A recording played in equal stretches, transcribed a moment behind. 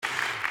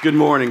Good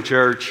morning,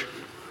 church.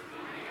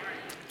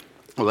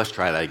 Well, let's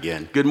try that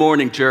again. Good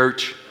morning,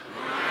 church.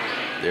 Good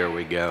morning. There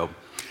we go.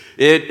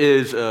 It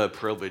is a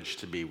privilege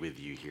to be with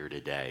you here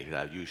today.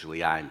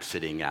 Usually I'm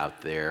sitting out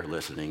there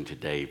listening to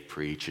Dave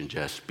preach and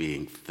just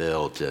being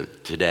filled.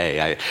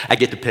 Today I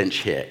get to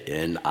pinch hit,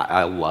 and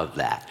I love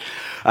that.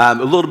 A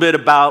little bit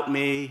about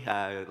me,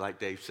 like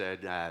Dave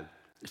said,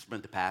 I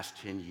spent the past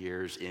 10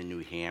 years in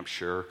New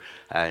Hampshire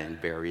in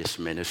various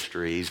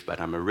ministries,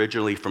 but I'm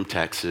originally from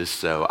Texas,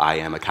 so I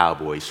am a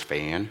Cowboys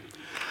fan.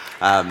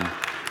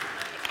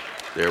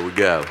 There we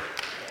go.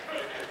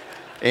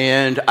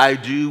 And I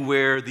do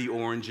wear the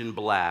orange and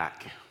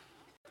black,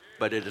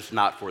 but it is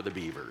not for the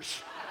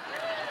Beavers.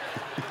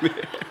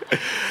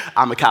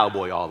 I'm a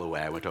Cowboy all the way.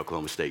 I went to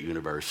Oklahoma State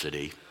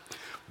University.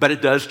 But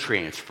it does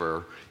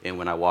transfer, and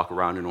when I walk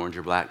around in orange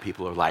or black,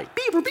 people are like,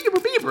 Beaver, Beaver,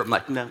 Beaver. I'm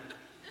like, no.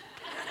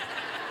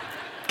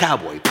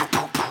 Cowboy.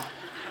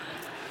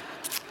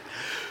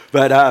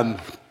 But I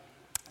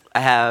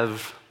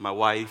have my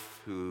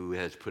wife who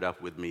has put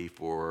up with me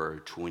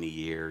for 20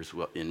 years,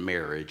 well, in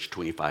marriage,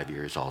 25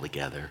 years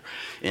altogether,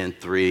 and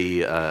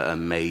three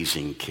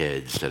amazing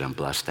kids that I'm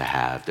blessed to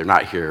have. They're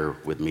not here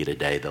with me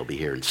today. They'll be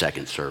here in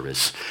second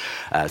service,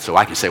 so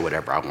I can say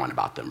whatever I want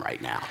about them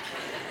right now.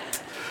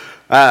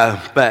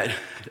 But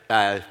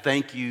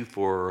thank you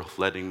for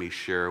letting me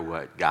share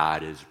what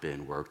God has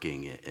been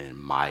working in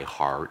my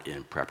heart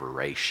in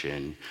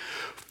preparation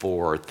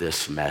for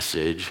this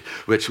message,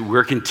 which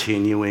we're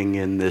continuing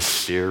in this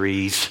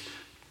series,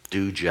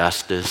 Do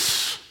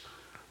Justice,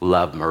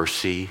 Love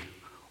Mercy,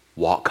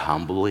 Walk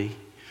Humbly.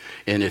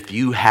 And if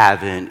you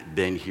haven't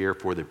been here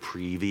for the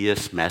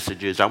previous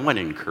messages, I want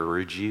to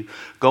encourage you,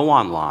 go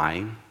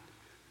online,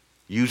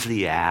 use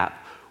the app,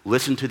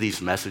 listen to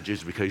these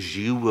messages because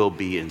you will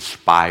be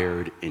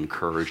inspired,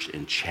 encouraged,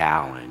 and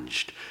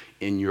challenged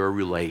in your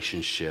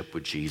relationship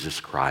with Jesus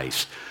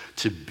Christ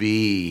to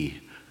be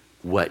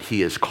what he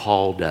has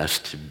called us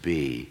to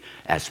be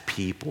as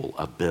people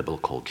of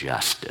biblical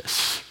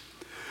justice.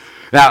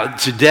 Now,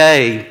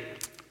 today,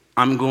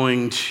 I'm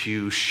going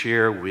to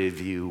share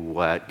with you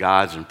what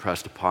God's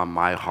impressed upon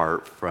my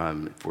heart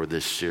for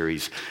this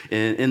series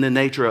in the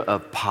nature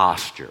of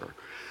posture.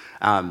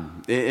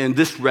 And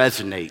this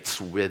resonates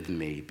with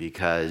me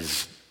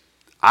because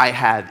I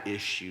have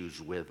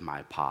issues with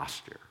my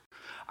posture.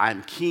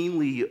 I'm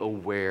keenly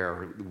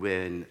aware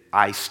when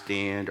I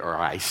stand or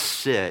I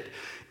sit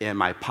and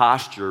my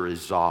posture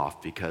is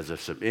off because of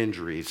some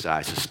injuries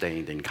I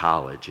sustained in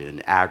college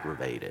and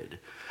aggravated.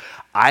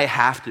 I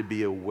have to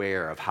be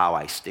aware of how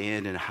I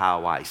stand and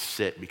how I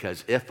sit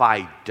because if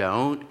I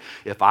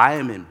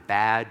am in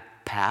bad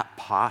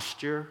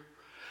posture,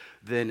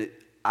 then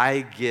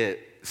I get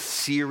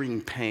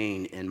searing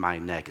pain in my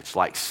neck. It's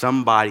like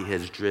somebody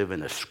has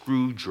driven a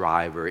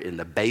screwdriver in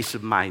the base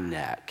of my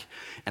neck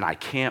and I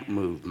can't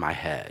move my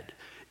head.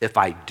 If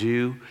I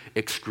do,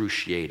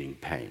 excruciating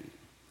pain.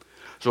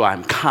 So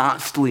I'm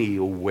constantly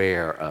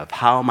aware of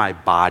how my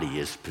body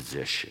is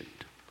positioned.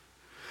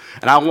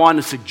 And I want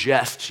to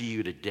suggest to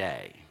you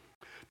today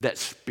that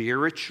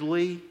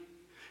spiritually,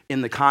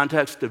 in the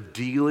context of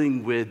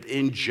dealing with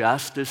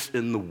injustice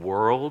in the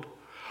world,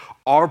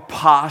 our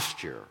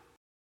posture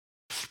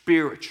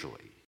spiritually,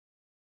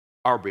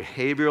 our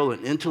behavioral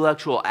and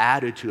intellectual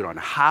attitude on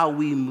how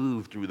we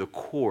move through the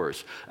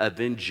course of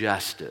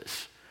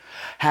injustice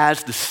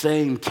has the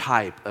same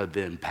type of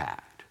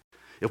impact.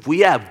 If we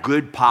have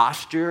good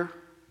posture,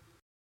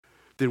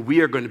 then we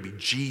are going to be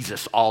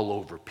Jesus all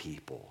over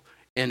people.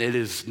 And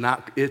it's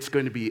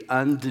going to be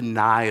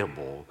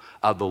undeniable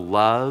of the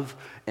love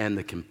and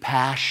the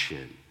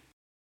compassion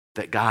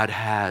that God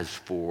has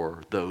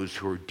for those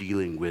who are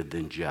dealing with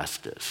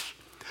injustice.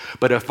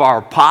 But if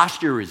our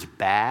posture is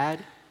bad,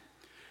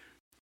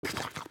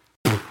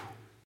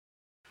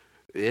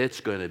 it's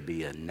going to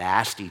be a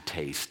nasty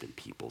taste in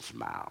people's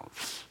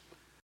mouths.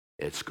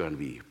 It's going to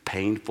be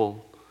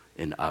painful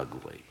and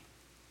ugly.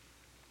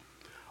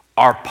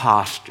 Our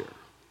posture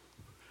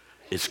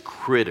is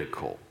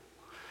critical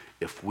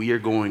if we are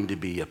going to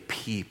be a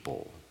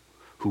people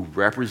who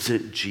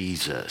represent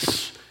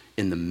Jesus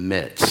in the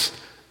midst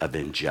of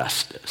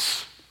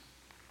injustice.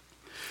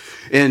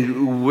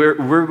 And we're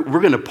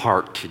going to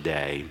park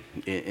today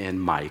in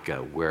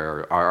Micah,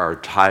 where our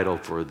title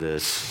for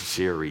this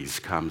series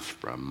comes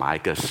from,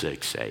 Micah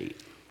 6:8.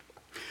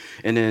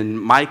 And in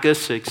Micah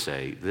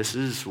 6:8, this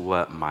is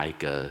what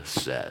Micah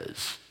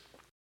says.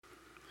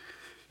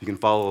 You can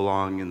follow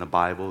along in the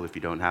Bible. If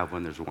you don't have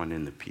one, there's one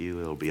in the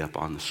pew. It'll be up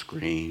on the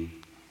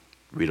screen.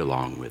 Read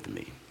along with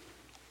me.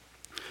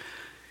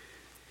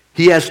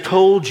 He has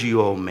told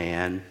you, O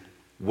man,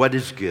 what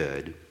is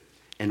good,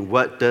 and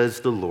what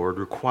does the Lord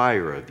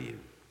require of you?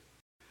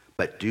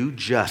 But do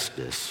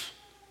justice,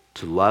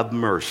 to love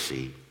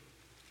mercy,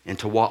 and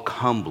to walk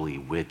humbly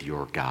with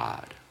your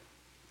God.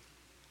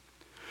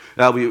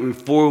 Now,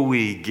 before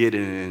we get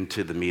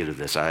into the meat of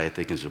this, I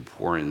think it's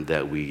important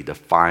that we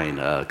define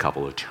a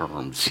couple of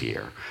terms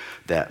here.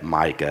 that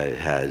Micah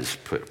has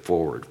put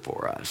forward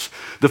for us.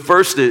 The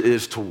first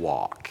is to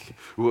walk.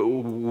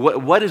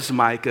 What is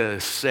Micah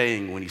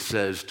saying when he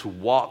says to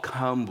walk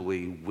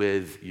humbly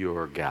with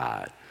your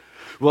God?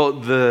 Well,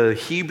 the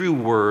Hebrew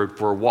word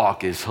for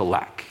walk is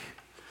halak.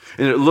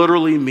 And it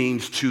literally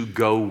means to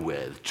go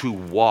with, to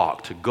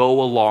walk, to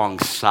go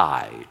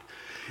alongside.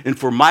 And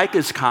for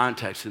Micah's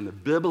context, in the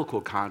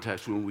biblical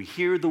context, when we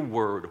hear the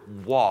word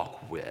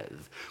walk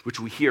with, which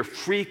we hear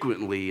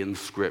frequently in the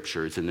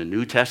scriptures, in the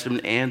New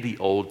Testament and the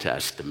Old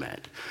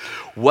Testament,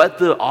 what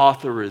the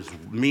author is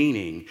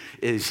meaning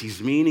is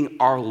he's meaning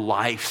our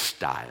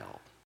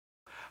lifestyle,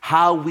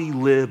 how we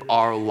live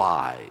our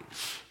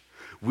lives.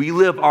 We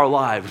live our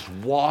lives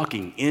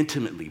walking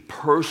intimately,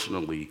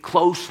 personally,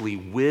 closely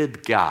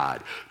with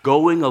God,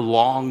 going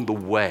along the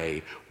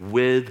way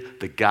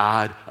with the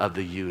God of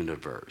the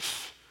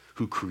universe,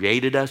 who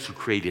created us, who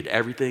created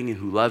everything, and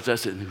who loves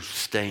us, and who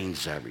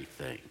sustains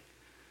everything.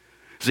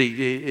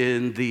 See,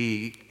 in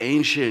the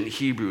ancient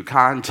Hebrew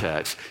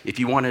context, if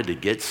you wanted to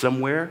get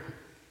somewhere,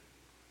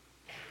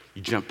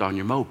 you jumped on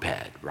your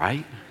moped,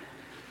 right?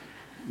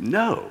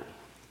 No.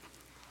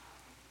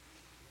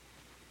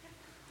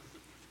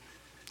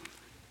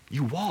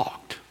 You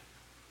walked.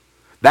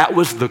 That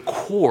was the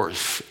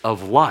course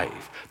of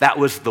life. That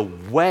was the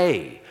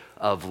way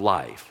of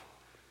life.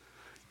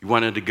 You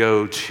wanted to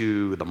go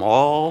to the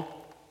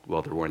mall.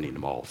 Well, there weren't any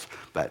malls,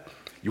 but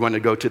you wanted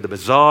to go to the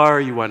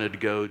bazaar. You wanted to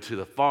go to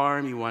the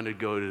farm. You wanted to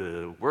go to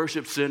the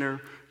worship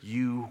center.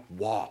 You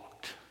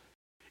walked.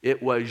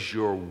 It was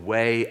your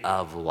way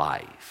of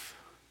life.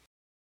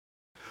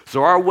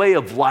 So our way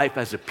of life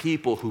as a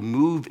people who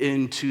move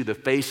into the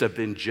face of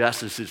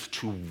injustice is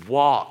to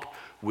walk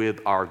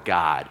with our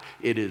God.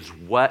 It is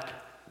what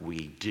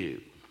we do.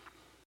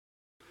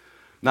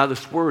 Now,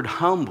 this word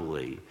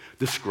humbly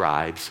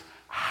describes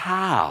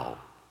how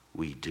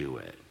we do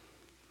it.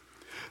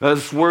 Now,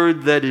 this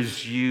word that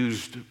is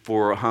used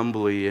for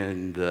humbly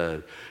in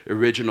the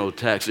original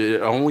text,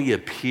 it only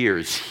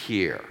appears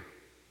here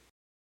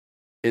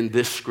in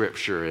this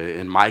scripture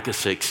in Micah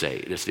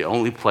 6:8. It's the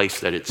only place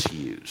that it's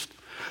used.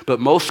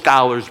 But most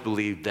scholars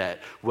believe that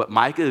what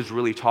Micah is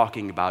really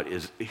talking about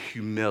is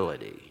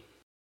humility.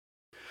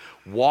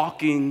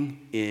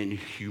 Walking in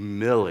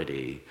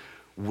humility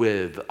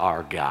with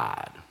our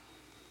God.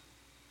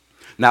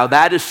 Now,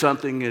 that is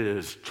something that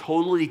is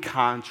totally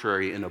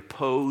contrary and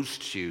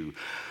opposed to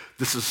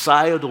the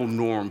societal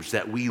norms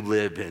that we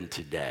live in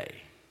today.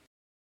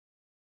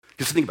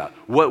 Just think about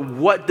it.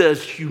 What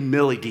does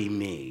humility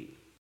mean?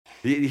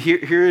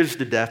 Here is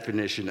the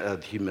definition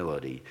of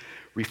humility: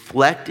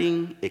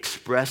 reflecting,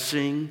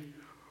 expressing,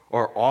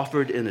 or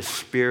offered in a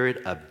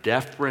spirit of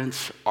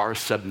deference or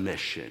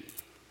submission.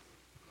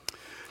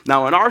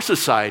 Now, in our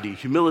society,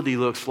 humility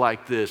looks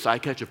like this. I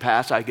catch a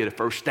pass, I get a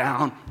first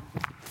down.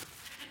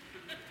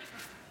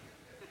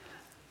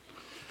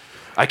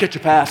 I catch a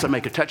pass, I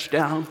make a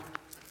touchdown.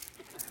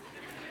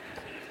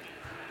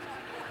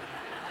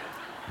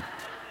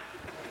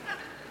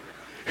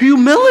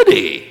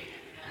 Humility.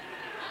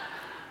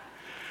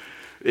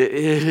 It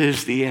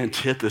is the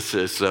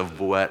antithesis of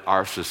what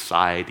our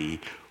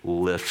society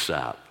lifts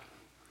up.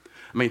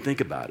 I mean, think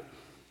about it.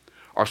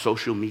 Our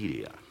social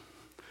media.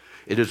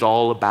 It is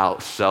all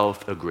about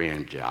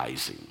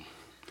self-aggrandizing,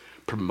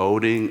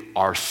 promoting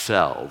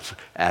ourselves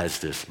as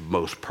this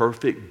most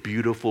perfect,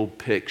 beautiful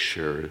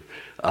picture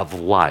of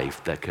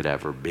life that could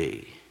ever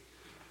be,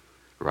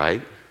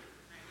 right?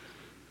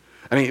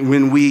 I mean,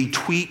 when we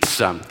tweet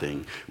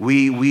something,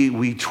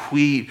 we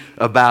tweet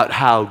about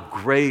how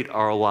great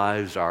our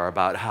lives are,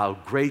 about how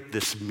great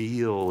this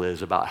meal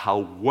is, about how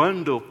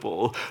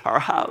wonderful our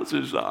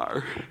houses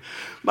are.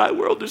 My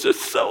world is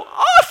just so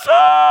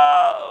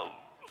awesome!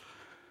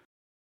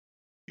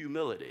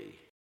 Humility.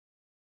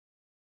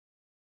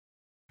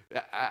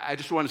 I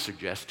just want to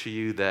suggest to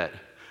you that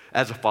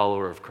as a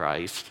follower of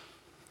Christ,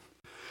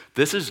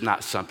 this is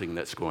not something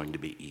that's going to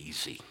be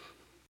easy.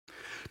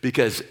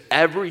 Because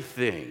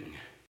everything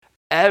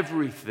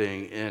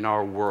in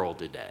our world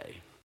today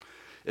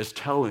is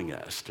telling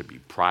us to be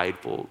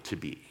prideful, to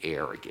be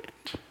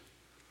arrogant,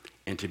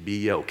 and to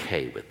be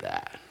okay with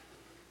that.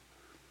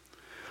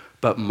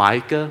 But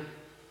Micah,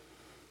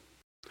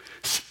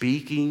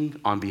 speaking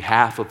on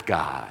behalf of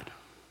God,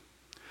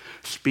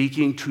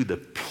 speaking to the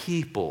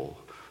people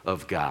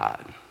of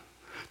God,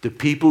 the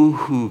people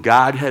who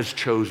God has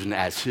chosen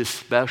as his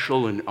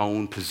special and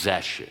own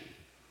possession,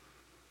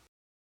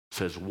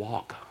 says,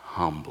 walk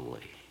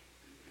humbly,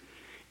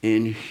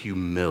 in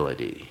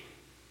humility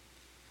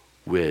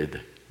with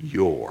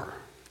your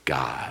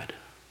God.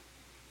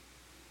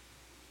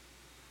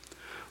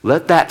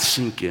 Let that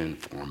sink in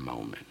for a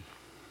moment.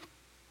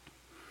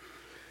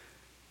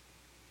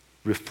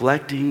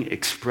 Reflecting,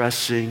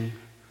 expressing,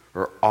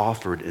 or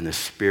offered in a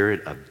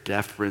spirit of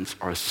deference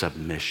or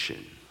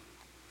submission.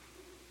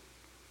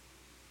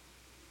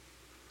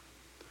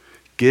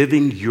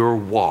 Giving your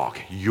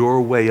walk,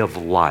 your way of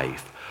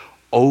life,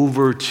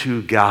 over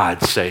to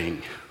God,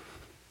 saying,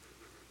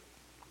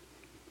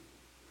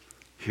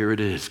 here it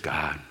is,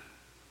 God.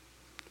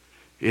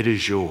 It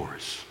is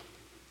yours.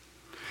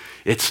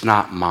 It's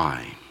not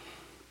mine.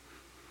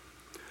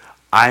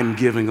 I'm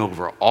giving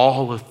over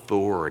all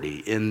authority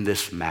in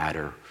this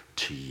matter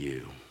to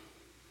you.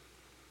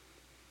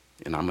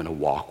 And I'm going to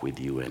walk with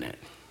you in it.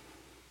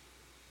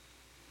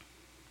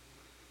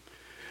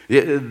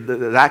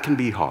 That can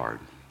be hard.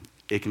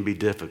 It can be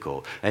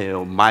difficult.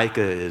 And,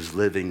 Micah is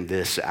living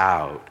this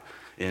out,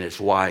 and it's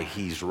why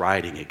he's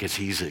writing it, because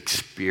he's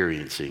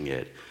experiencing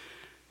it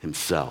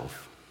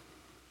himself.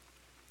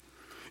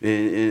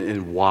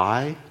 And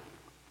why?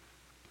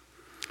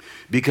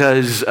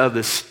 Because of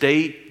the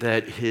state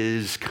that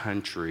his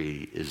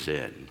country is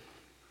in.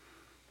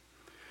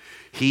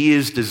 He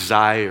is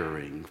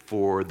desiring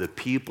for the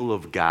people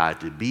of God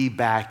to be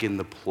back in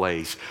the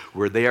place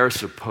where they are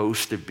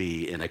supposed to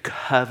be in a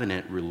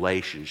covenant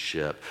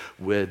relationship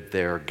with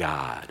their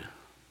God.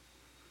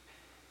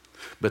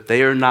 But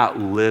they are not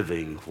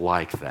living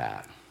like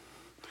that.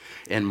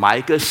 And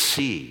Micah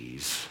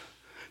sees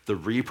the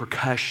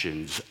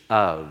repercussions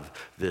of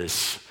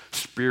this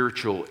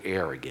spiritual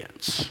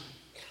arrogance.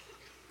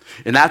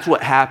 And that's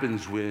what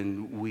happens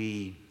when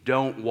we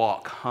don't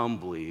walk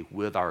humbly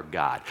with our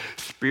God.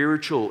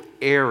 Spiritual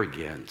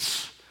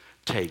arrogance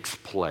takes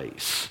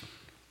place.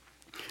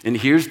 And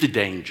here's the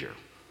danger.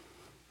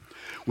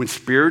 When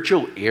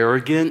spiritual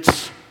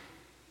arrogance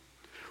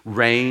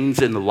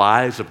reigns in the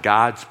lives of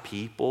God's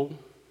people,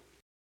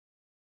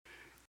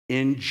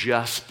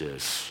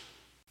 injustice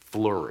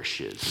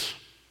flourishes.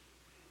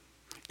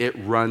 It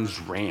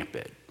runs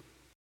rampant.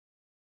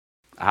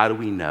 How do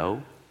we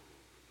know?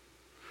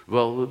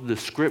 Well, the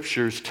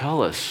scriptures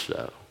tell us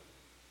so.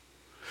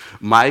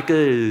 Micah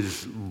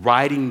is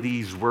writing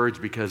these words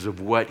because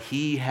of what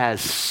he has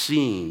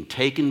seen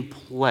taking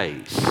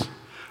place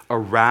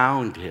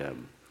around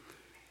him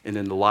and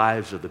in the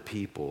lives of the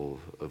people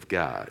of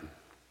God.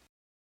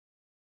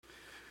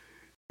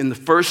 In the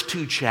first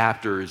 2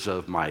 chapters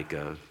of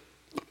Micah,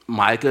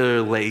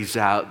 Micah lays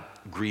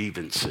out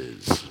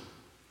grievances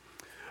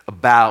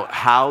about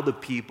how the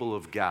people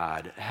of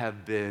God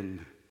have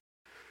been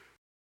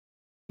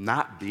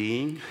not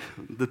being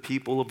the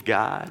people of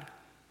God,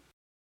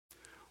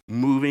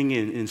 moving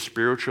in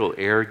spiritual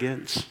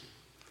arrogance.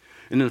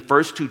 In the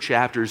first 2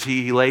 chapters,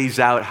 he lays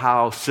out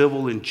how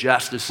civil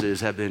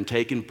injustices have been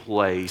taking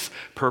place,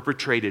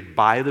 perpetrated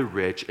by the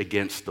rich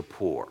against the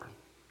poor.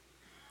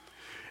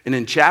 And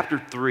in chapter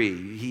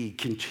 3, he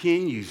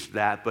continues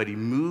that, but he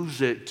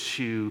moves it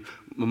to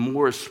a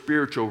more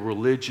spiritual,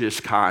 religious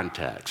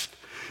context.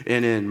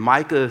 And in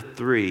Micah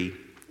 3,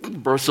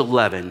 verse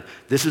 11,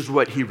 this is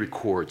what he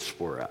records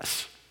for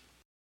us.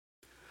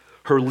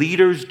 Her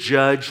leaders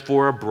judge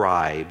for a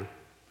bribe,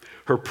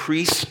 her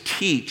priests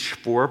teach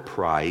for a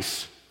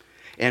price,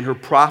 and her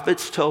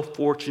prophets tell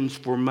fortunes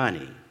for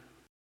money.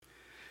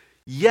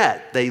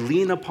 Yet they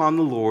lean upon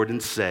the Lord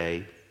and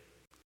say,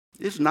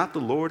 "Is not the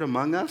Lord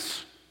among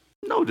us?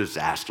 No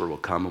disaster will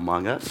come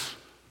among us."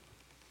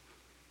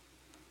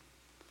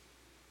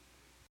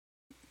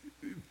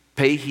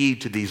 Pay heed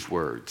to these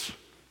words.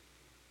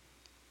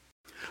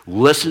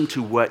 Listen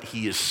to what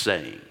he is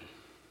saying.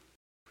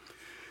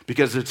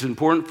 Because it's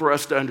important for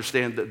us to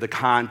understand the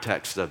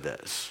context of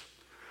this.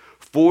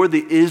 For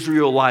the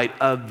Israelite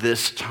of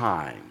this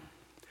time,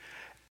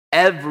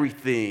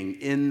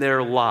 everything in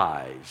their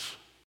lives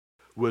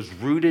was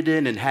rooted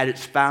in and had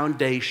its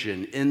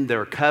foundation in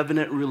their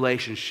covenant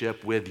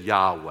relationship with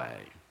Yahweh.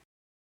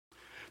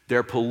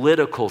 Their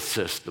political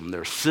system,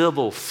 their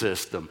civil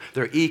system,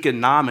 their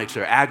economics,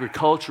 their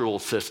agricultural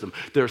system,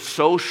 their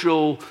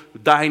social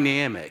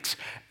dynamics,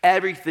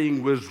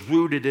 everything was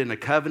rooted in a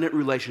covenant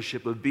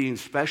relationship of being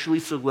specially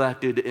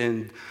selected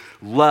and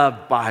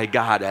loved by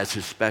God as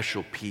his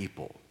special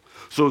people.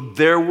 So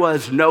there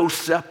was no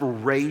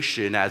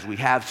separation, as we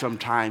have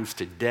sometimes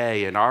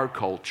today in our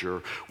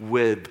culture,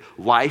 with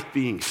life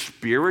being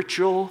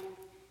spiritual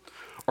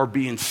or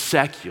being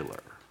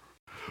secular.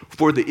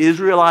 For the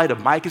Israelite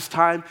of Micah's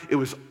time, it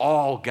was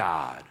all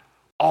God,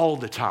 all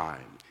the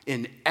time,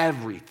 in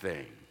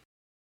everything.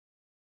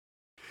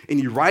 And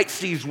he writes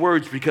these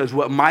words because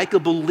what Micah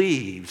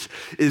believes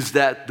is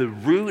that the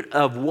root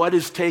of what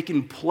is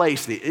taking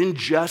place, the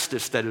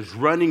injustice that is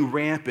running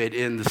rampant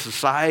in the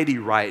society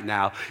right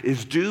now,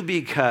 is due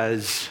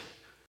because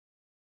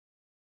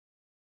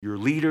your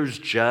leaders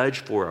judge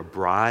for a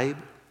bribe,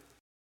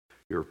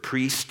 your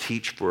priests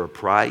teach for a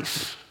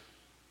price,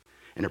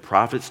 and the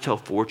prophets tell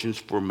fortunes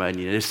for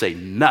money, and they say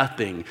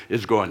nothing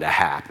is going to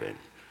happen.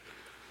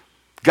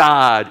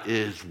 God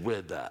is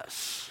with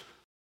us.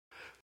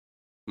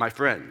 My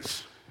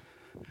friends,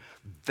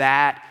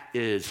 that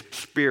is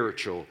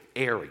spiritual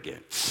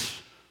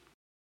arrogance.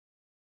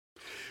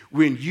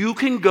 When you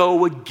can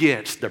go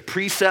against the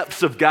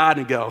precepts of God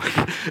and go,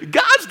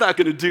 God's not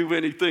going to do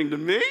anything to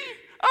me.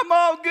 I'm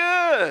all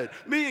good.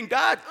 Me and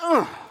God,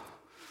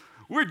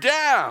 we're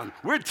down.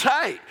 We're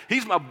tight.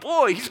 He's my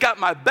boy. He's got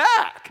my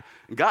back.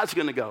 And God's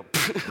going to go,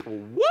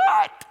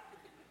 what?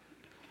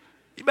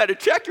 You better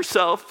check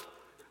yourself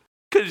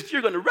because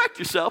you're going to wreck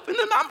yourself and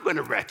then I'm going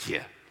to wreck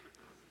you.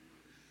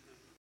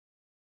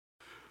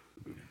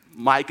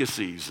 Micah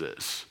sees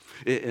this.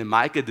 And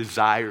Micah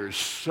desires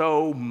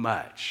so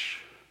much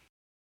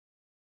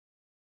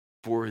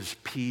for his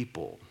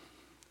people,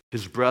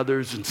 his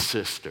brothers and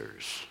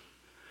sisters,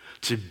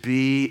 to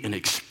be and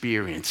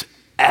experience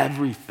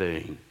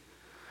everything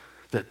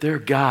that their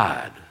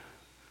God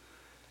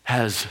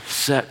has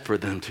set for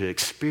them to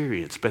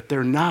experience, but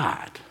they're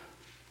not.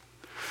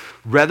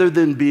 Rather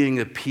than being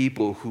a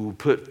people who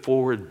put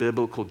forward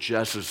biblical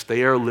justice,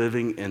 they are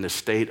living in a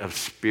state of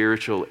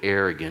spiritual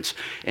arrogance,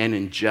 and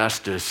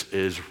injustice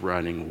is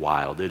running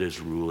wild. It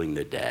is ruling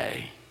the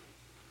day.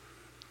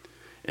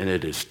 And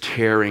it is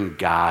tearing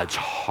God's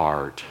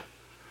heart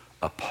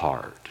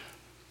apart.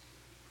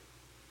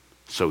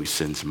 So he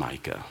sends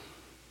Micah.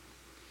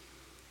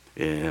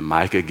 And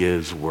Micah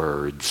gives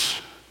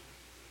words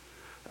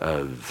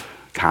of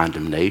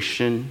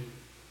condemnation,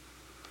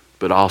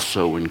 but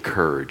also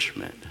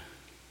encouragement.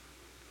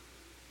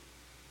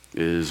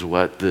 Is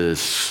what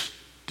this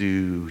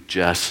do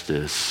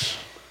justice,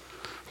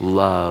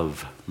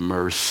 love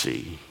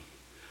mercy,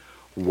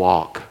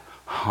 walk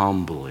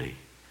humbly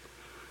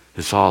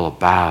is all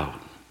about.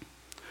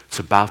 It's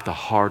about the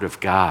heart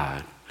of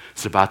God.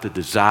 It's about the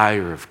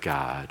desire of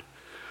God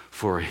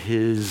for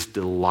his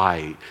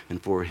delight and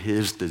for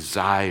his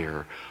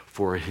desire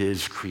for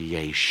his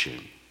creation.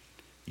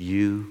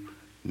 You,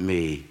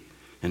 me,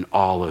 and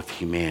all of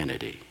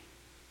humanity.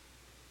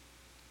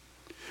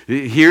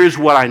 Here's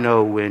what I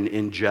know when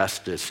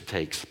injustice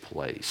takes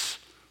place.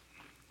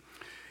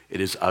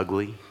 It is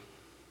ugly.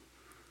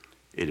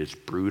 It is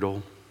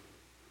brutal.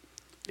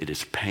 It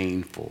is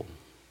painful.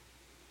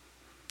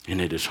 And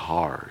it is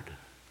hard.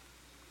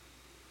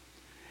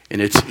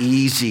 And it's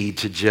easy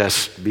to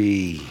just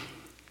be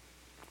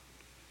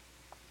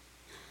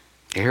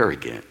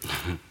arrogant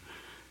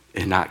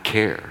and not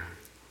care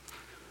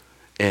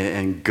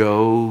and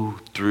go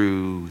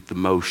through the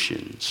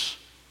motions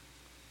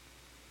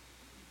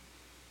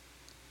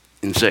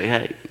and say,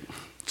 hey,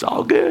 it's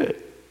all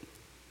good.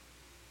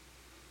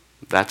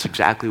 That's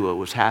exactly what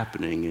was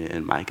happening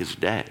in Micah's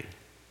day.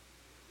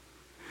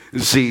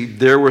 See,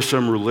 there were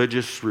some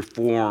religious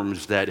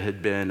reforms that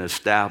had been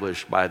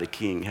established by the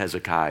king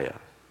Hezekiah.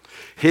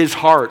 His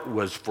heart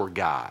was for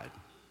God.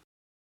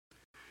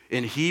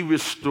 And he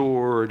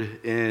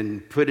restored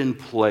and put in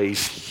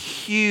place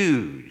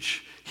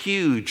huge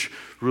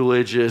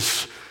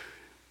religious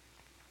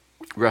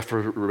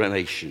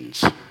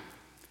reformations.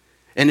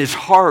 And his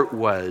heart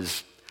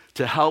was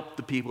to help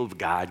the people of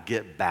God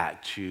get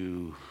back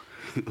to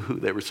who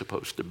they were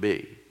supposed to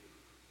be.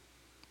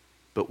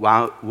 But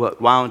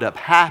what wound up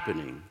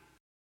happening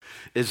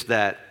is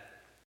that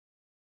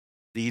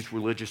these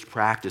religious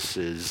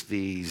practices,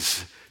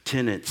 these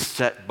tenets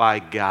set by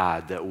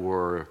God that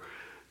were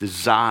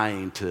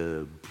designed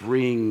to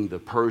bring the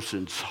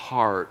person's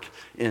heart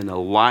in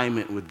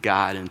alignment with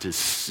God and to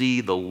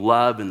see the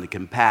love and the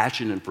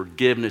compassion and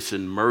forgiveness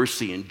and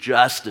mercy and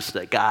justice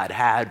that God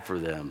had for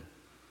them,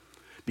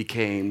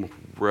 became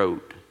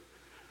rote,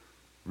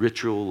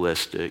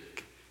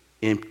 ritualistic,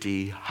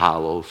 empty,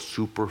 hollow,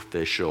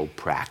 superficial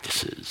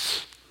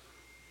practices.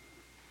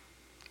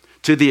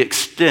 To the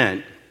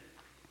extent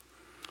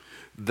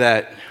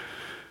that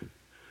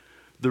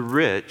the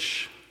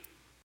rich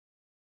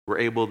were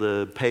able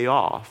to pay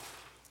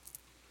off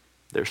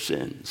their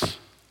sins.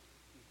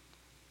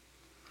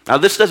 Now,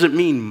 this doesn't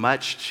mean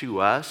much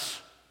to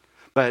us,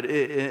 but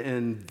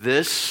in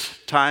this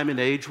time and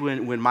age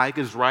when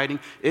Micah's writing,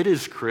 it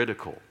is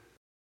critical.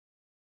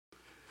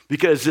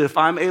 Because if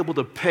I'm able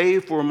to pay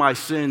for my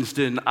sins,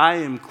 then I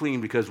am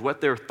clean, because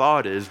what their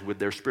thought is with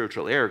their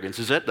spiritual arrogance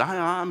is that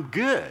I'm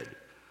good.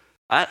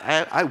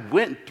 I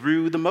went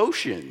through the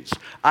motions.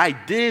 I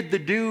did the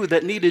do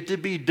that needed to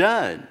be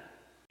done.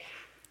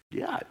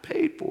 Yeah, I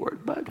paid for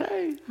it, but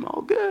hey, I'm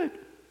all good.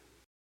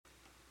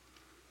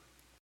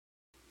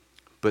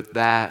 But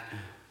that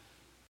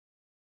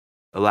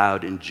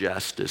allowed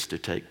injustice to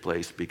take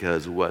place,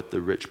 because what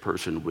the rich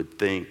person would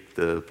think,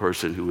 the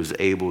person who was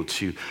able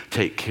to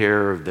take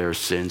care of their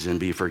sins and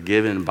be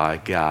forgiven by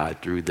God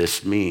through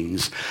this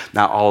means,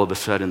 now all of a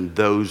sudden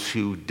those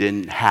who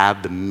didn't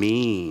have the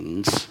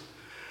means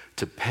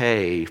to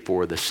pay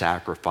for the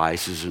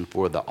sacrifices and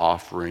for the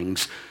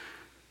offerings,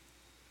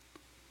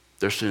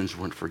 their sins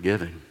weren't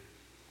forgiven.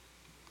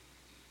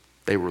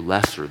 They were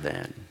lesser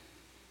than.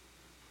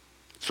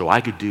 So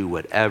I could do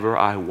whatever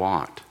I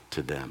want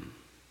to them,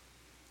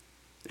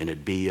 and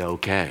it'd be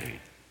okay,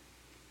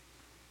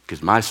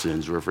 because my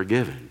sins were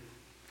forgiven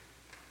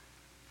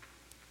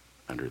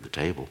under the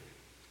table,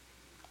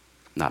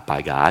 not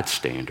by God's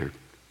standard.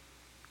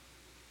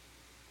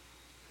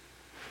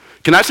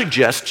 Can I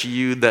suggest to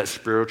you that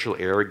spiritual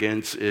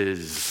arrogance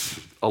is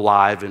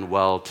alive and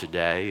well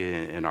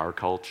today in our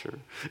culture?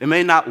 It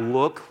may not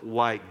look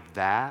like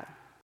that,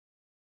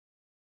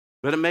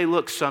 but it may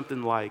look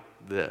something like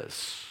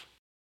this.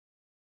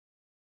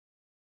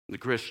 The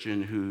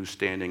Christian who's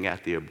standing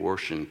at the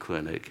abortion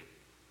clinic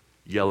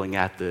yelling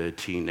at the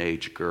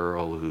teenage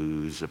girl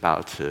who's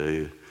about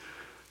to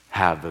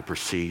have a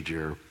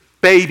procedure,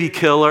 baby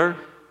killer.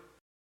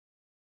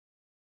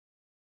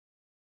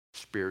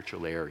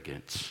 Spiritual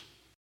arrogance.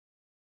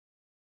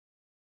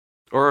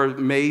 Or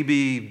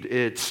maybe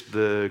it's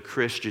the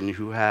Christian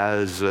who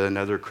has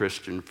another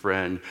Christian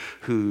friend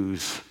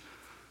whose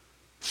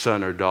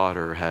son or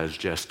daughter has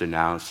just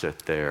announced that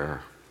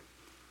they're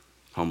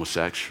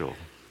homosexual.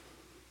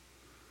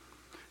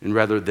 And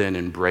rather than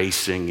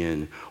embracing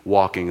and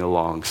walking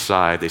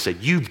alongside, they say,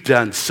 "You've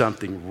done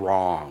something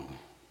wrong.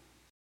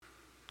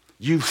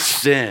 You've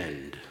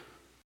sinned.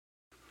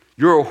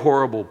 You're a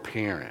horrible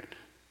parent.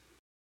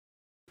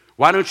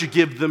 Why don't you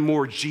give them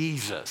more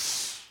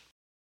Jesus?"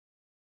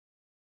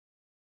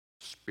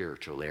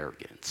 Spiritual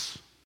arrogance.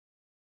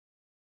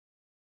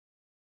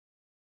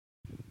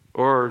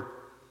 Or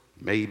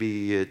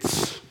maybe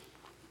it's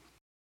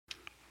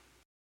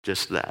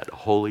just that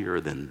holier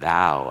than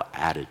thou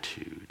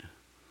attitude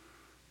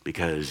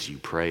because you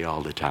pray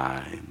all the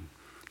time,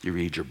 you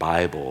read your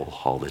Bible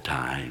all the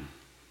time,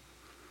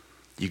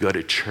 you go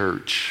to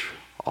church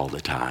all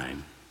the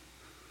time.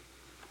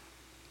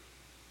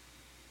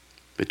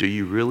 But do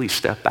you really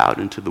step out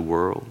into the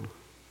world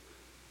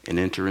and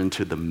enter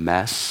into the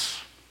mess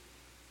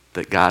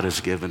that God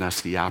has given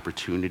us the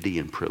opportunity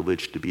and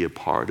privilege to be a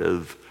part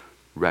of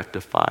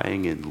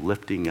rectifying and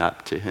lifting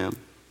up to Him?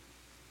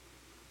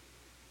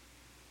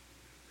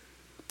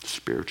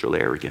 Spiritual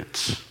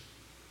arrogance.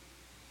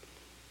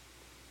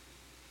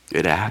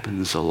 It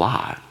happens a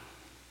lot.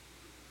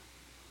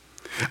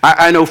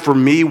 I know for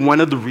me, one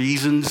of the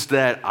reasons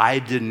that I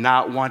did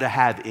not want to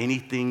have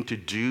anything to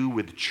do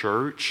with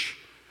church,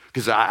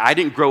 because I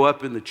didn't grow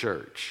up in the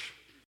church.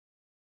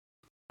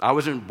 I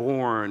wasn't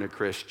born a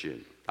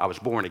Christian. I was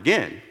born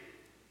again.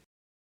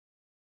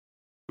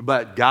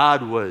 But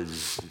God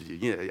was,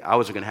 I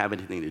wasn't going to have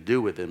anything to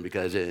do with Him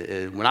because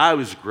when I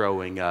was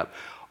growing up,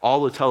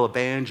 all the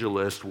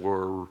televangelists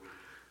were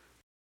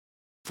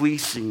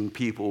fleecing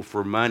people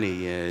for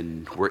money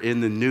and were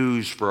in the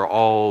news for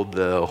all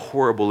the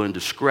horrible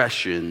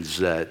indiscretions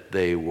that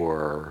they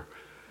were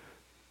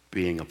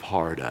being a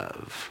part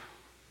of.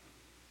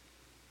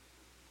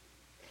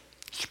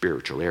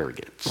 Spiritual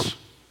arrogance.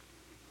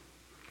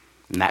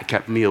 And that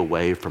kept me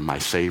away from my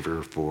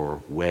Savior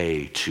for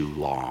way too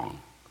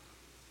long.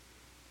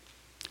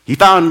 He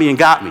found me and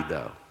got me,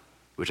 though,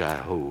 which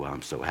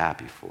I'm so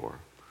happy for.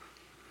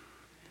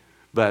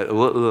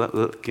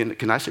 But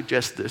can I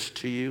suggest this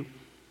to you?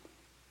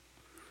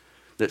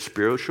 That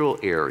spiritual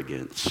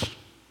arrogance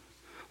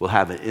will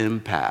have an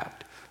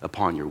impact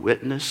upon your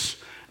witness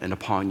and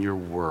upon your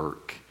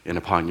work and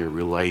upon your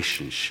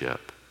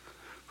relationship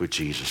with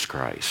Jesus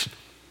Christ.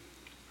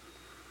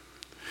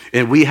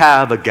 And we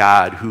have a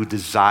God who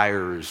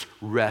desires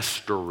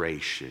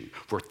restoration,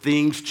 for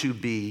things to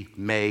be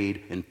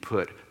made and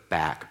put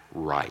back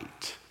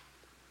right.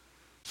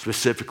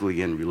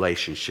 Specifically in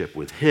relationship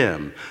with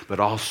Him, but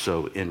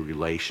also in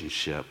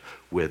relationship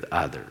with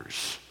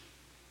others.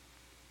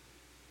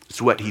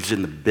 It's what He's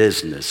in the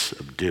business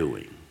of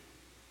doing.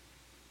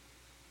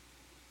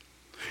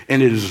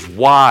 And it is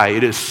why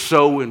it is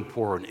so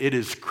important, it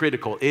is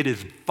critical, it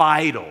is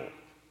vital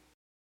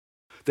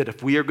that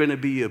if we are going to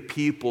be a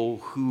people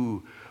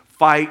who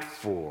fight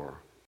for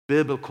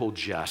biblical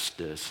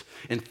justice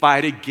and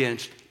fight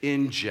against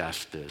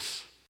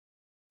injustice,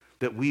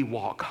 that we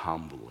walk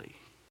humbly.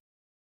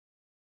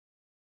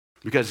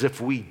 Because if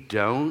we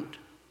don't,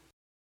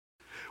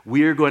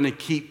 we are going to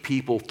keep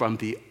people from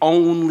the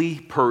only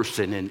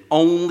person and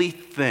only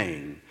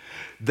thing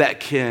that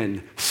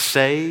can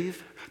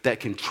save, that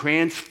can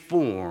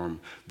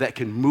transform, that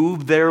can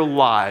move their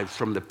lives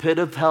from the pit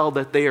of hell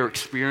that they are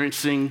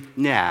experiencing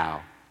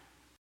now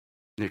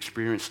and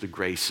experience the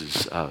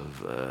graces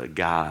of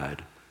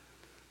God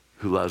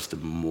who loves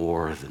them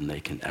more than they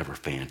can ever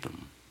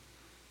fathom.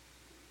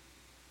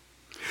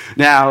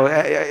 Now,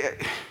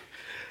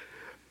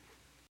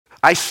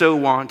 I so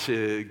want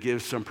to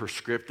give some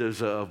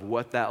prescriptives of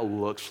what that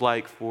looks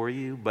like for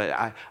you, but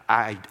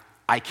I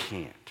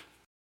can't.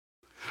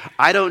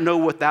 I don't know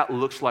what that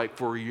looks like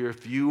for you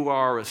if you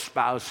are a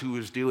spouse who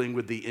is dealing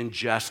with the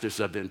injustice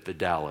of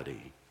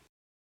infidelity.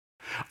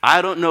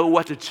 I don't know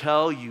what to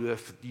tell you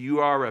if you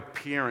are a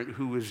parent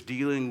who is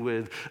dealing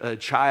with a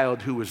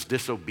child who is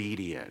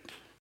disobedient.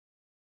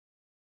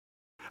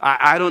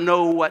 I don't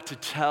know what to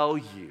tell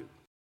you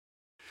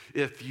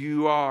if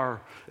you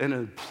are an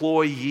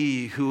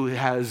employee who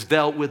has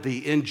dealt with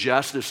the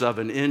injustice of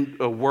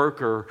a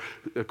worker,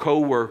 a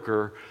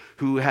co-worker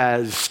who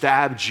has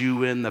stabbed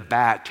you in the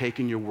back,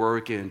 taken your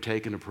work and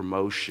taken a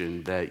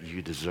promotion that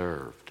you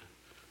deserved.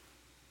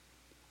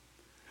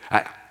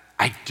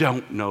 I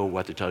don't know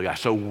what to tell you. I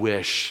so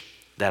wish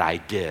that I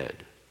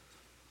did.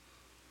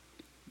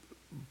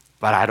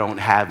 But I don't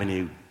have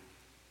any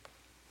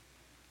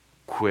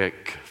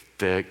quick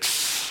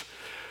fix,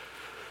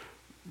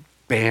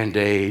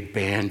 Band-Aid,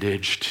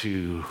 bandage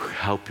to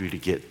help you to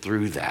get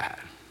through that.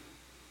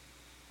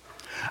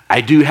 I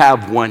do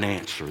have one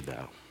answer,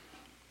 though.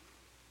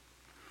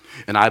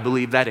 And I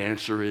believe that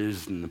answer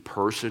is in the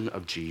person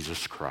of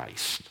Jesus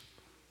Christ.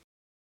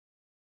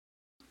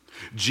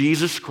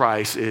 Jesus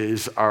Christ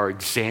is our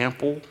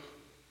example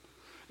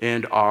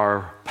and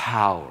our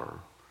power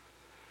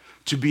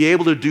to be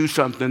able to do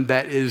something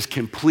that is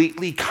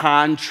completely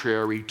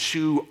contrary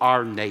to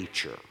our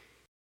nature,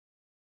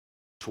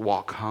 to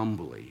walk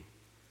humbly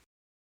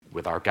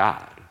with our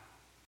God.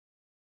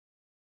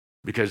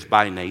 Because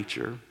by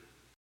nature,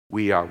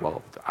 we are,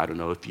 well, I don't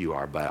know if you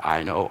are, but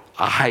I know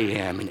I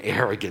am an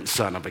arrogant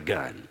son of a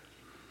gun.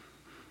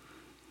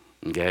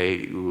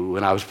 Okay,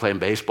 when I was playing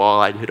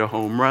baseball, I'd hit a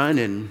home run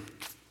and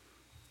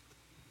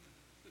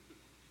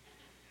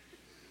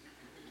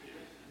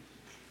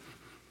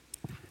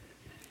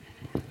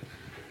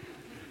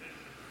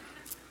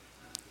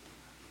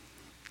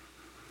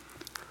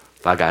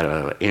if I got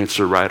an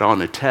answer right on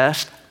the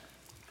test,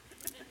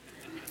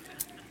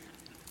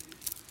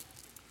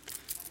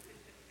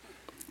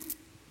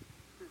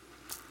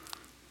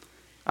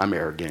 I'm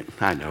arrogant.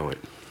 I know it.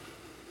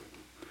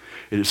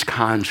 It is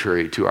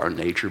contrary to our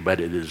nature, but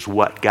it is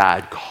what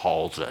God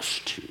calls us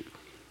to.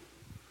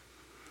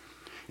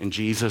 And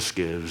Jesus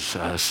gives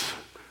us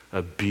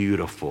a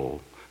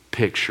beautiful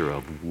picture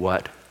of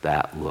what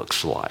that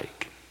looks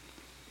like.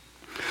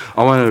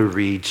 I want to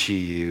read to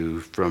you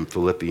from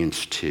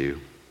Philippians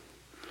 2,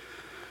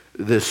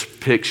 this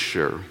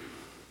picture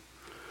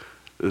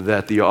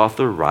that the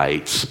author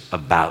writes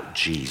about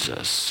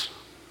Jesus,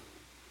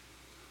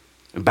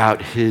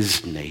 about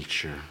his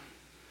nature,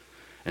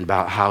 and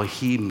about how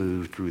he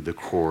moved through the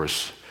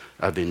course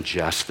of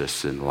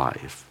injustice in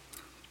life.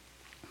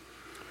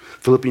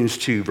 Philippians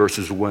 2,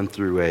 verses 1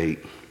 through 8,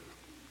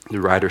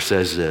 the writer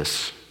says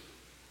this: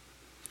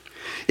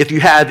 "If you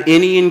have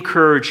any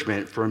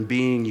encouragement from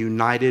being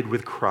united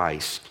with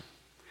Christ,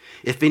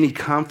 if any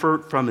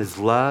comfort from his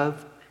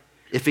love,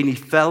 if any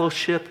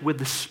fellowship with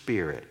the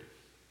Spirit."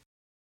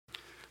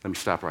 Let me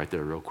stop right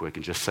there real quick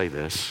and just say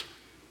this.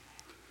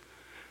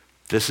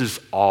 This is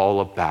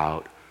all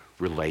about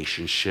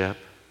relationship,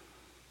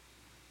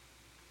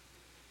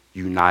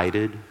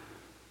 united,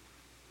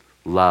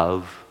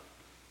 love,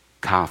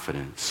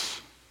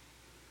 confidence.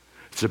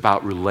 It's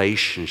about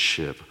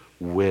relationship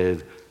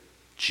with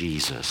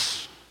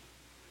Jesus.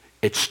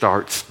 It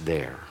starts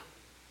there.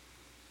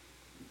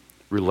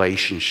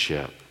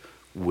 Relationship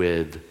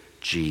with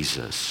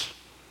Jesus.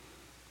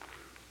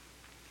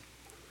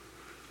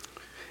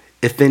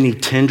 "If any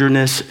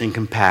tenderness and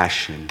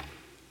compassion,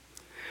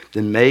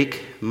 then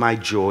make my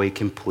joy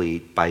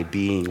complete by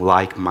being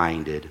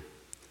like-minded,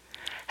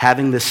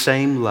 having the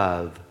same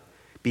love,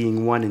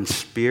 being one in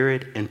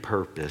spirit and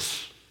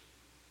purpose.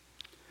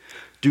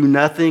 Do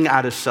nothing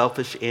out of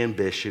selfish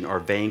ambition or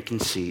vain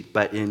conceit,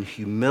 but in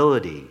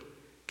humility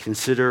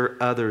consider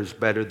others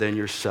better than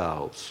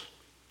yourselves.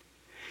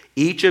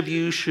 Each of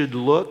you should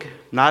look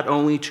not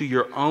only to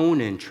your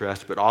own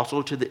interest, but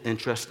also to the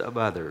interest of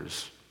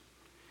others.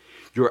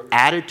 Your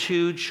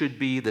attitude should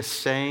be the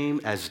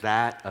same as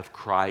that of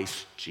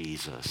Christ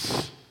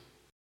Jesus,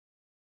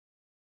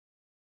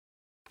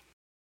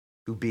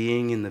 who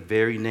being in the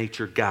very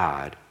nature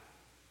God,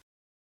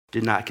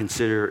 did not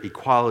consider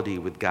equality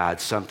with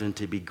God something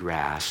to be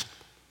grasped,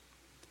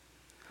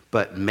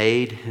 but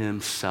made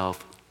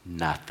himself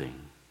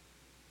nothing,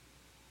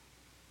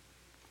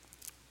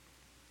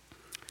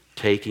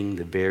 taking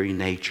the very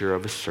nature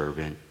of a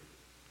servant,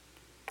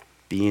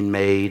 being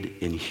made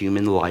in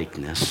human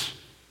likeness,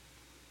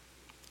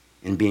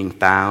 and being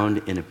found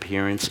in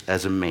appearance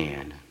as a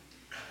man,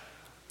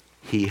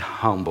 he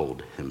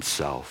humbled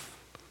himself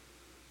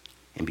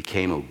and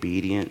became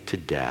obedient to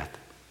death,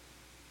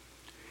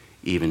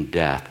 even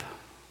death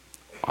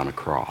on a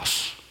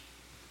cross."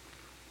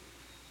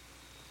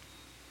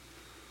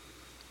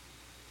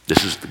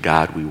 This is the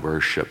God we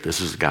worship.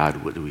 This is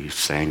God what we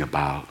sang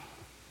about.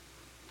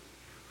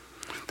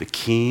 The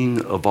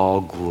King of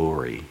all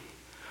glory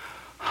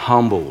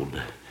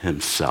humbled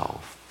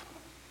himself,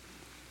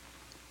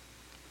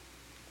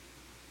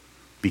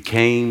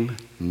 became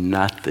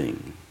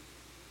nothing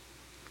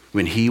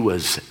when he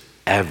was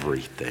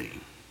everything,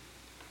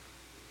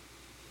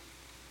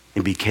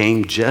 and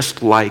became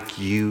just like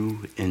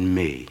you and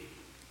me,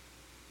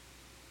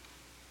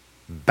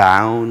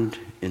 bound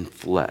in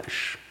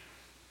flesh,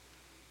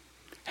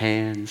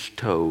 hands,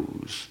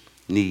 toes,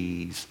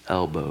 knees,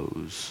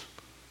 elbows.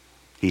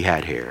 He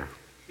had hair.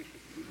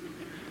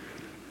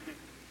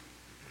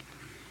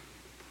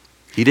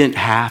 He didn't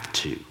have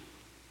to,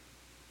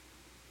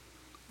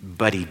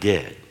 but he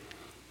did.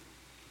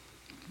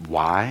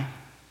 Why?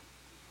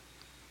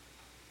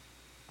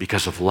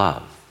 Because of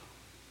love.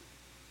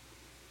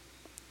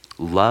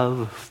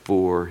 Love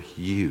for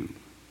you.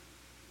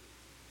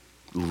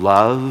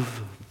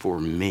 Love for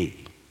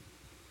me.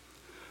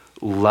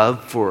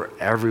 Love for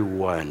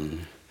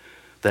everyone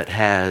that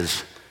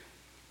has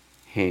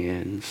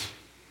hands,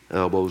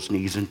 elbows,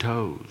 knees, and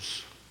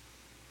toes.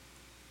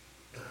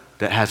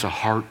 That has a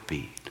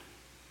heartbeat.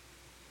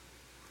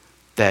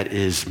 That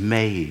is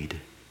made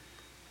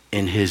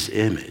in his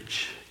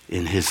image,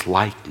 in his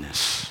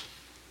likeness.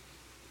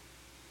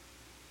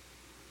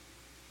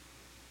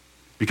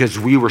 Because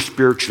we were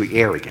spiritually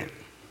arrogant.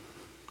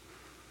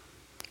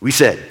 We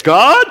said,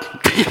 God?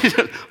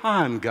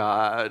 I'm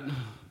God.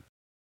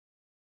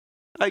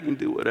 I can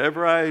do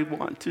whatever I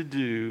want to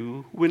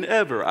do,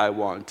 whenever I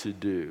want to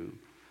do.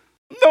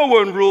 No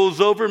one rules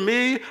over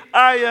me.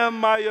 I am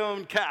my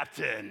own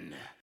captain.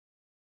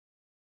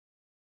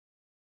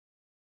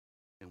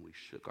 And we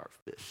shook our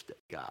fist at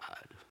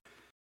God.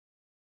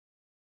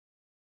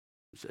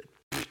 We said,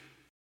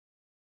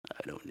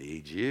 I don't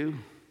need you.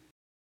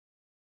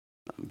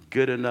 I'm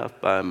good enough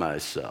by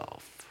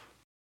myself.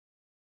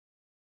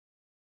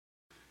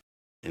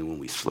 And when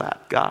we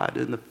slap God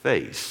in the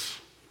face,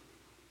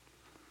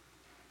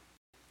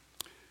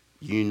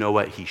 you know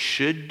what he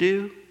should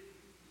do?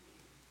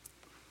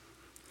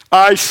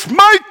 I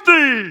smite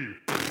thee!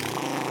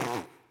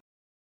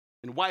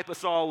 And wipe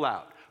us all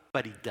out.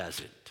 But he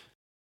doesn't.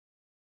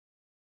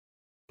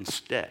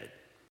 Instead,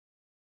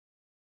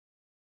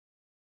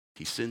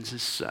 he sends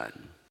his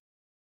son,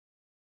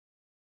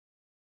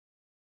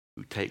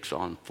 who takes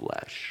on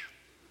flesh,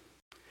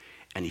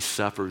 and he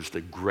suffers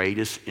the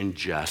greatest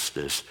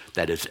injustice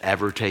that has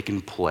ever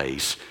taken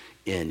place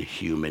in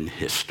human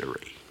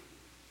history.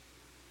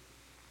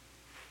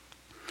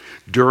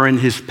 During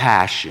his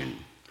passion,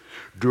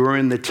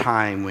 during the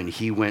time when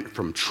he went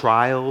from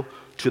trial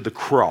to the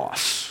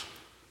cross,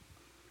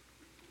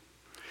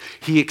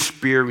 he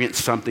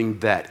experienced something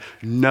that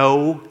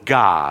no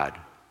God,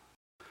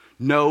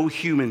 no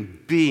human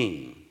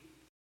being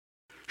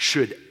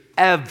should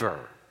ever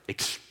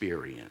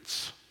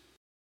experience.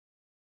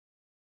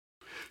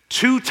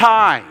 2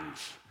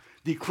 times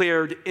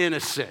declared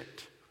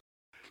innocent.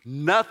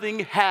 Nothing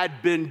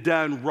had been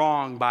done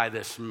wrong by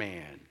this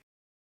man.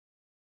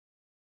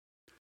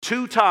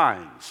 2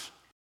 times.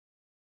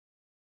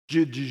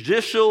 The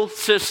judicial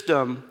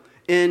system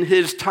in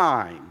his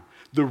time,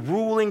 the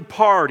ruling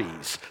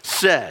parties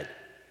said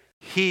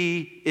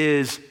he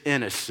is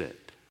innocent.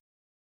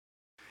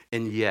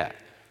 And yet,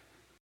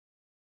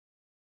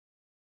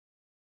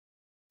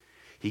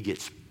 he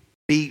gets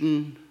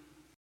beaten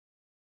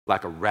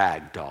like a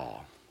rag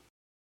doll.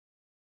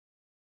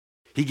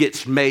 He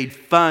gets made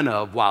fun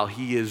of while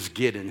he is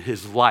getting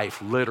his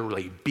life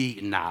literally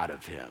beaten out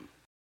of him.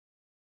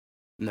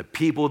 And the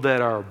people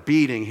that are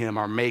beating him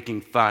are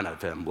making fun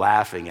of him,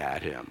 laughing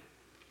at him.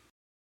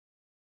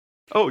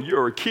 Oh,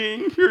 you're a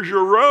king? Here's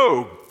your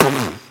robe.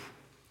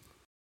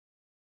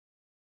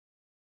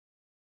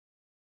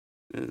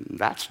 And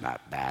that's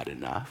not bad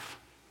enough.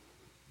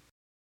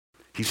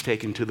 He's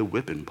taken to the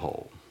whipping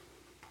pole.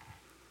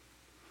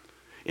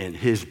 And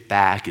his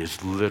back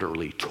is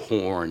literally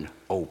torn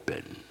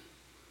open.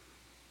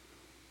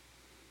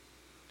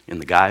 And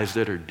the guys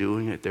that are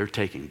doing it, they're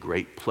taking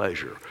great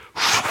pleasure.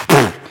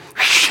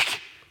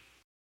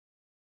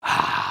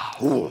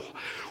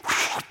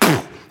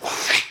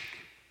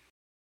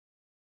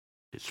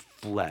 His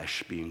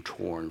flesh being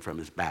torn from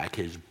his back,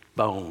 his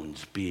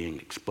bones being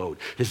exposed,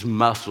 his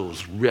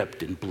muscles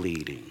ripped and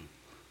bleeding.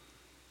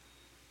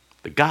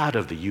 The God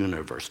of the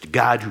universe, the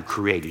God who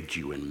created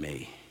you and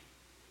me.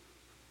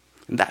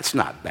 And that's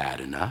not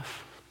bad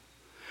enough.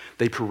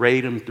 They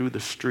parade him through the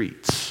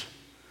streets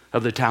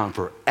of the town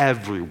for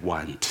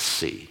everyone to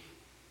see.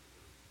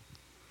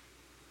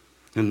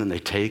 And then they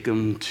take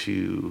him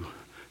to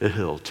a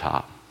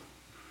hilltop,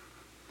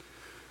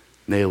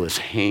 nail his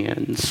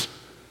hands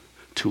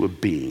to a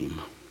beam,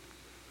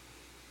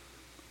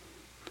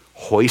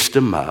 hoist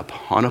him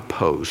up on a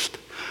post,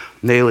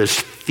 nail his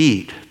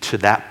feet to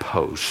that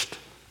post.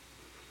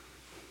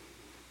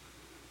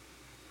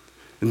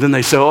 And then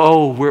they say,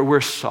 oh, we're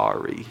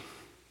sorry.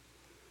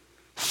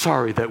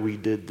 Sorry that we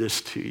did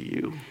this to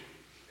you.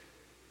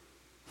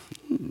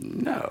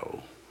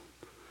 No.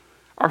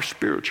 Our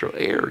spiritual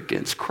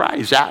arrogance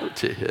cries out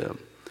to him.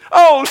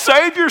 Oh,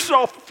 save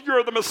yourself if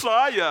you're the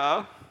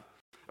Messiah.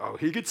 Oh,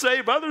 he could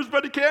save others,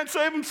 but he can't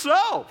save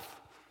himself.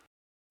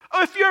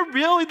 Oh, if you're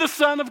really the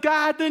Son of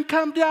God, then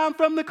come down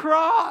from the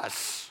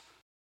cross.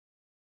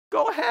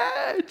 Go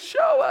ahead,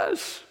 show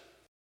us.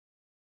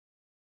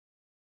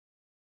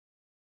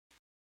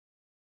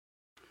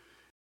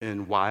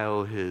 And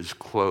while his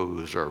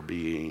clothes are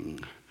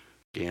being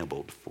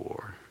gambled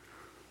for,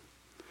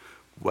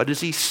 what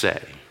does he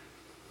say?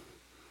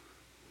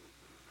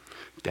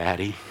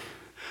 Daddy,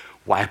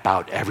 wipe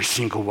out every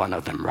single one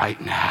of them right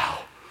now.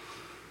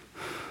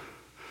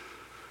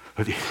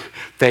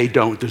 They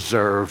don't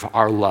deserve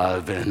our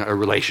love and a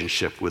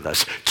relationship with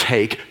us.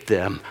 Take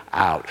them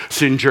out.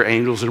 Send your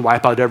angels and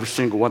wipe out every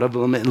single one of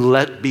them and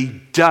let be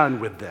done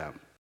with them.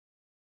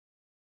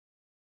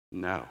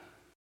 No.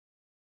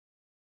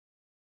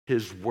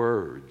 His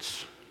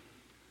words,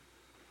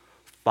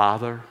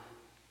 Father,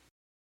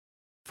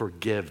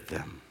 forgive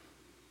them,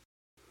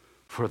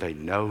 for they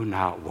know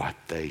not what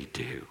they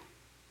do.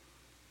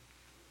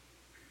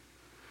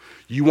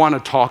 You want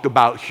to talk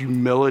about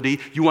humility?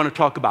 You want to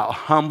talk about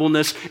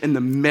humbleness in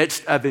the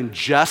midst of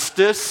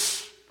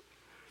injustice?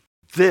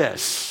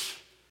 This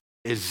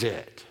is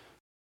it.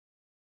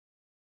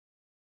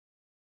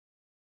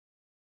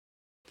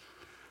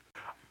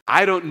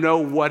 I don't know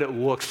what it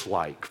looks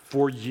like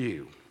for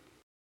you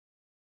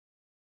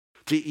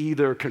to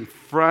either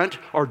confront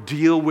or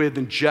deal with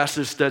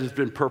injustice that has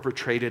been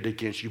perpetrated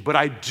against you. But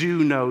I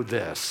do know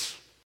this.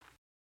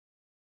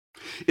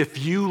 If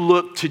you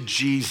look to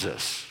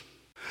Jesus,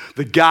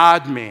 the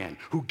God-man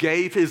who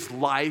gave his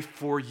life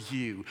for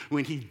you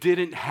when he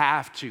didn't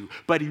have to,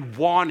 but he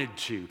wanted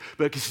to,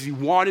 because he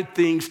wanted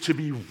things to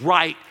be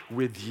right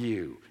with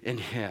you and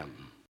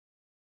him.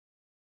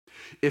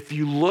 If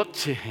you look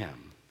to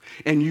him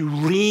and you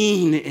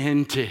lean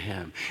into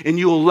him and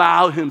you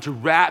allow him to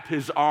wrap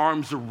his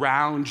arms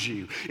around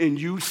you and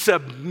you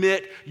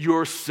submit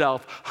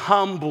yourself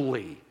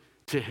humbly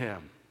to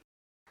him,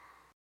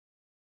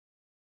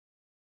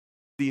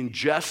 the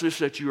injustice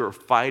that you are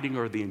fighting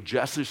or the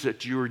injustice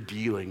that you are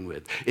dealing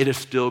with, it is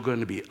still going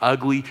to be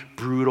ugly,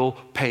 brutal,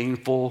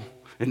 painful,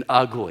 and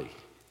ugly.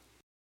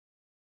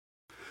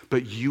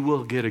 But you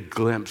will get a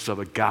glimpse of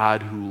a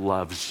God who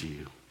loves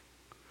you,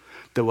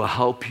 that will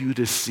help you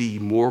to see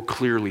more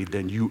clearly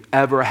than you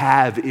ever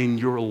have in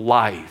your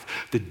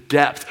life the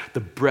depth,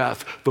 the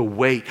breadth, the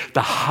weight,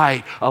 the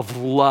height of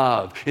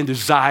love and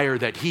desire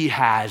that he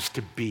has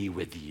to be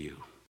with you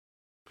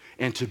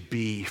and to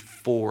be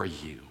for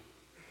you.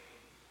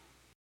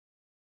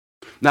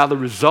 Now, the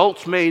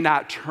results may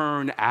not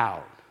turn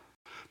out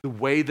the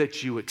way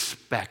that you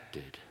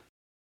expected,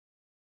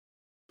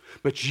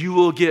 but you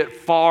will get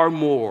far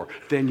more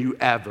than you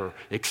ever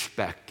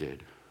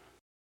expected,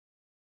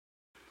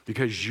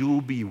 because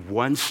you'll be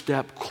one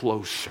step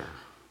closer,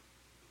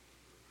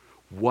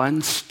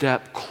 one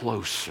step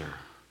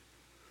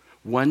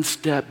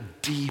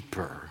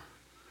deeper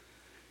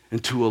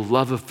into a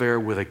love affair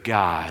with a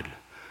God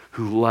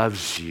who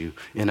loves you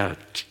in a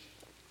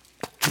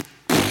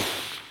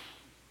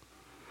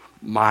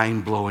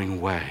mind-blowing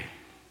way.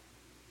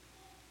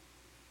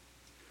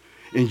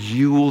 And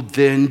you will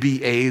then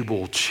be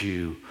able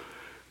to,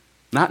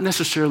 not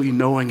necessarily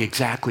knowing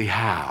exactly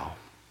how,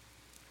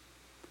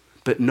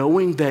 but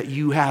knowing that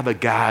you have a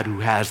God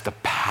who has the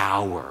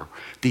power,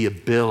 the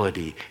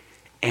ability,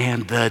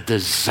 and the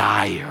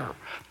desire,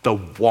 the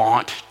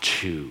want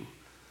to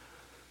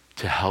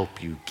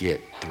help you get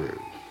through.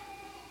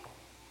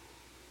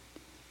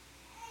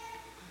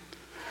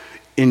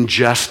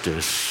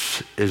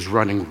 Injustice is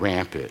running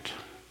rampant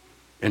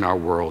in our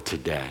world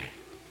today.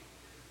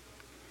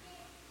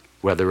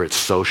 Whether it's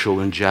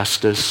social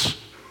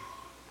injustice,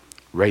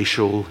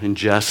 racial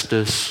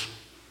injustice,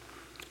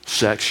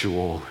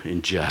 sexual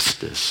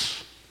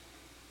injustice,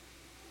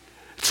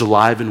 it's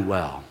alive and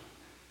well.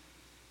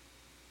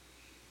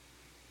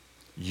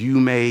 You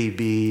may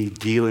be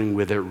dealing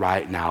with it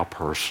right now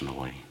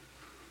personally.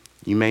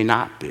 You may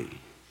not be.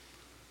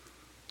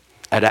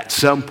 And at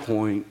some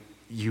point,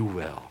 you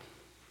will.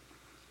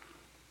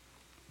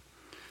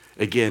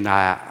 Again,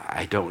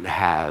 I don't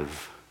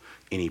have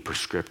any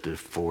prescriptive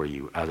for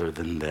you other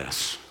than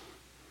this.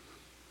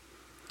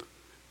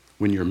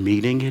 When you're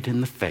meeting it in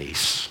the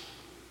face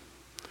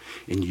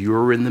and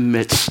you're in the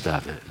midst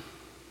of it,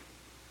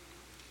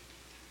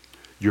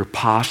 your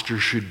posture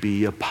should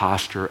be a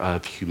posture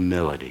of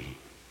humility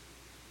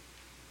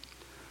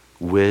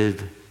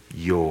with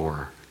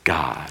your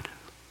God.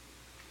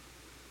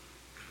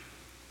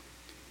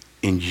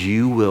 And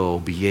you will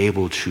be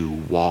able to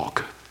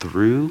walk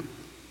through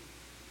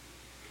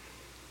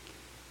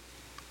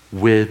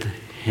with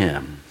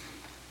him.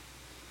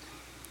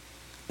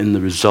 And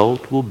the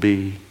result will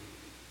be,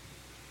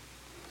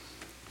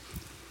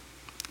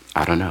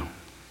 I don't know.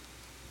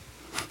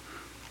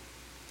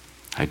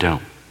 I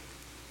don't.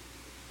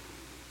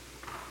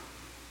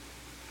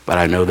 But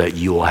I know that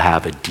you will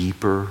have a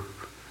deeper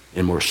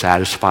and more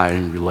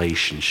satisfying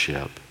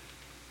relationship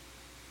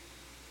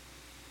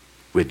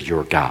with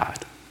your God.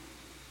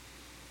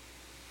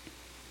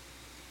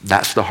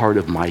 That's the heart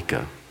of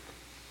Micah.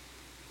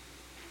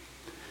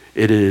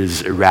 It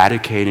is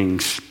eradicating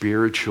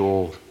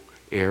spiritual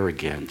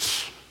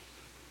arrogance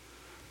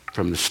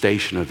from the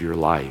station of your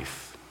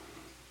life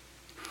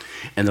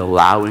and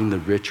allowing the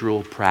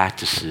ritual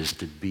practices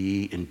to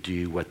be and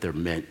do what they're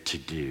meant to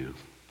do.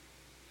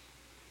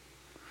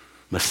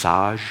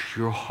 Massage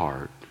your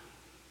heart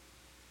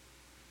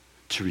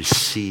to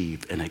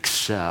receive and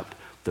accept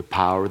the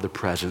power, the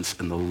presence,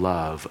 and the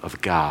love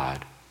of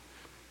God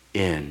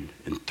in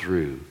and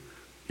through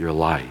your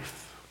life.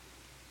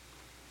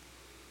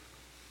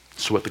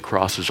 It's what the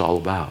cross is all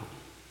about.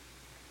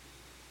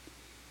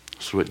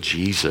 It's what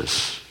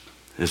Jesus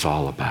is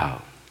all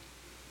about.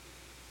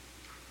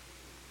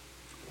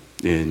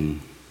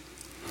 And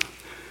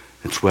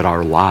it's what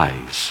our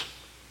lives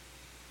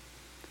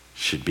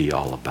should be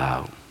all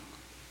about.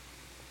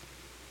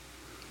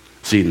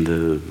 See, in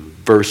the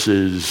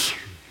verses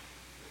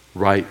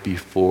right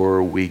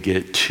before we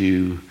get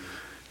to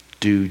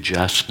do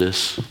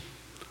justice,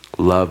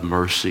 love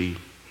mercy,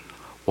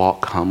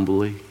 walk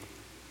humbly,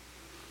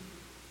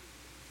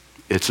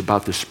 it's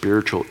about the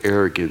spiritual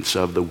arrogance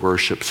of the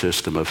worship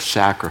system of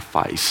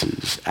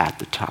sacrifices at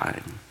the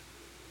time.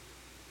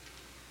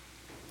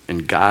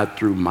 And God,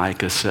 through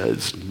Micah,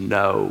 says,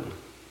 no.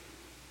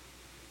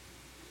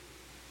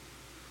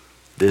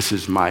 This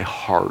is my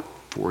heart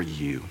for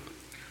you.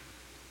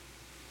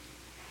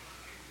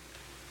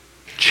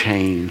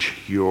 Change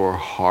your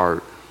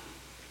heart.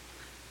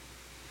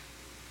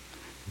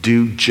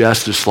 Do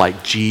justice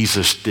like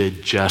Jesus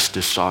did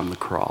justice on the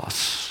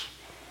cross.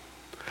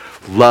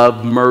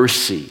 Love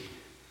mercy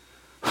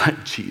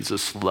like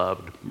Jesus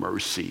loved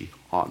mercy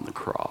on the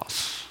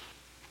cross.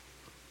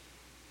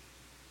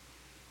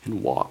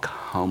 And walk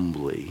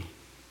humbly.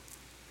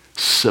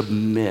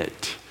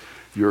 Submit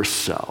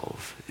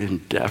yourself in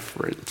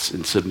deference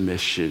and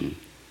submission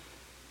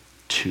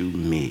to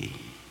me.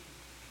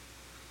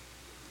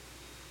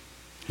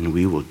 And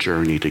we will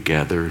journey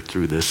together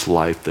through this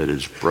life that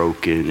is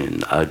broken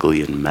and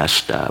ugly and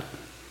messed up.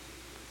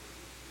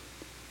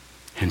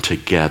 And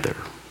together,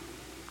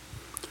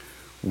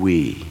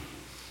 we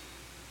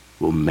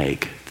will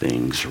make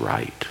things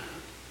right.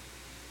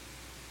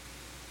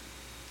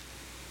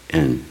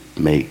 And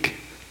make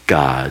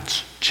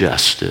God's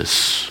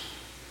justice,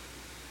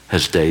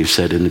 as Dave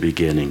said in the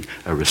beginning,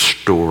 a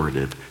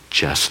restorative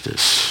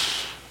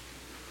justice,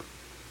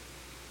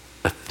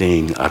 a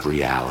thing of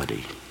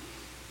reality.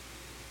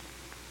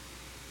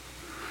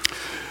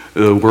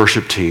 The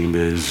worship team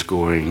is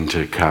going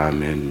to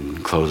come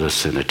and close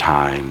us in a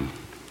time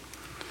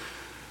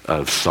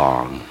of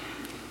song.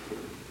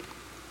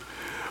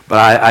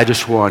 But I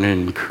just want to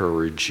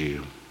encourage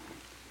you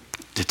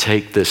to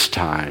take this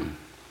time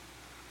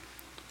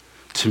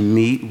to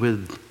meet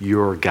with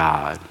your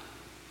God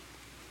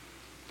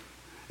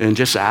and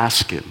just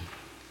ask him,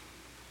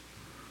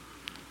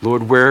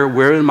 Lord,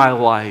 where in my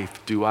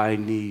life do I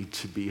need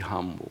to be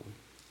humble?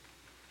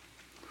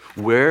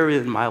 Where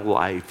in my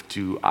life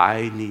do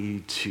I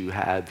need to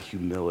have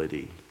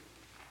humility?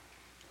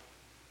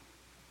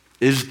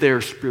 Is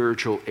there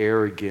spiritual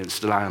arrogance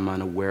that I am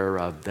unaware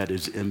of that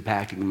is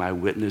impacting my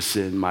witness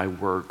and my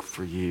work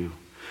for you?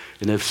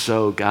 And if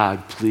so,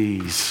 God,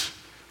 please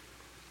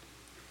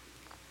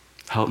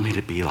help me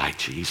to be like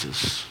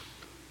Jesus.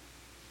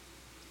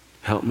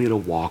 Help me to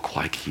walk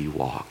like he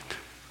walked.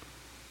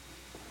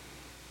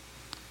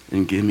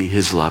 And give me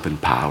his love and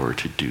power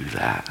to do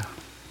that.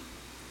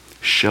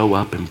 Show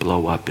up and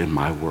blow up in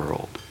my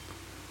world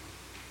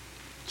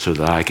so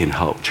that I can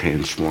help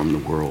transform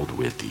the world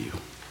with you.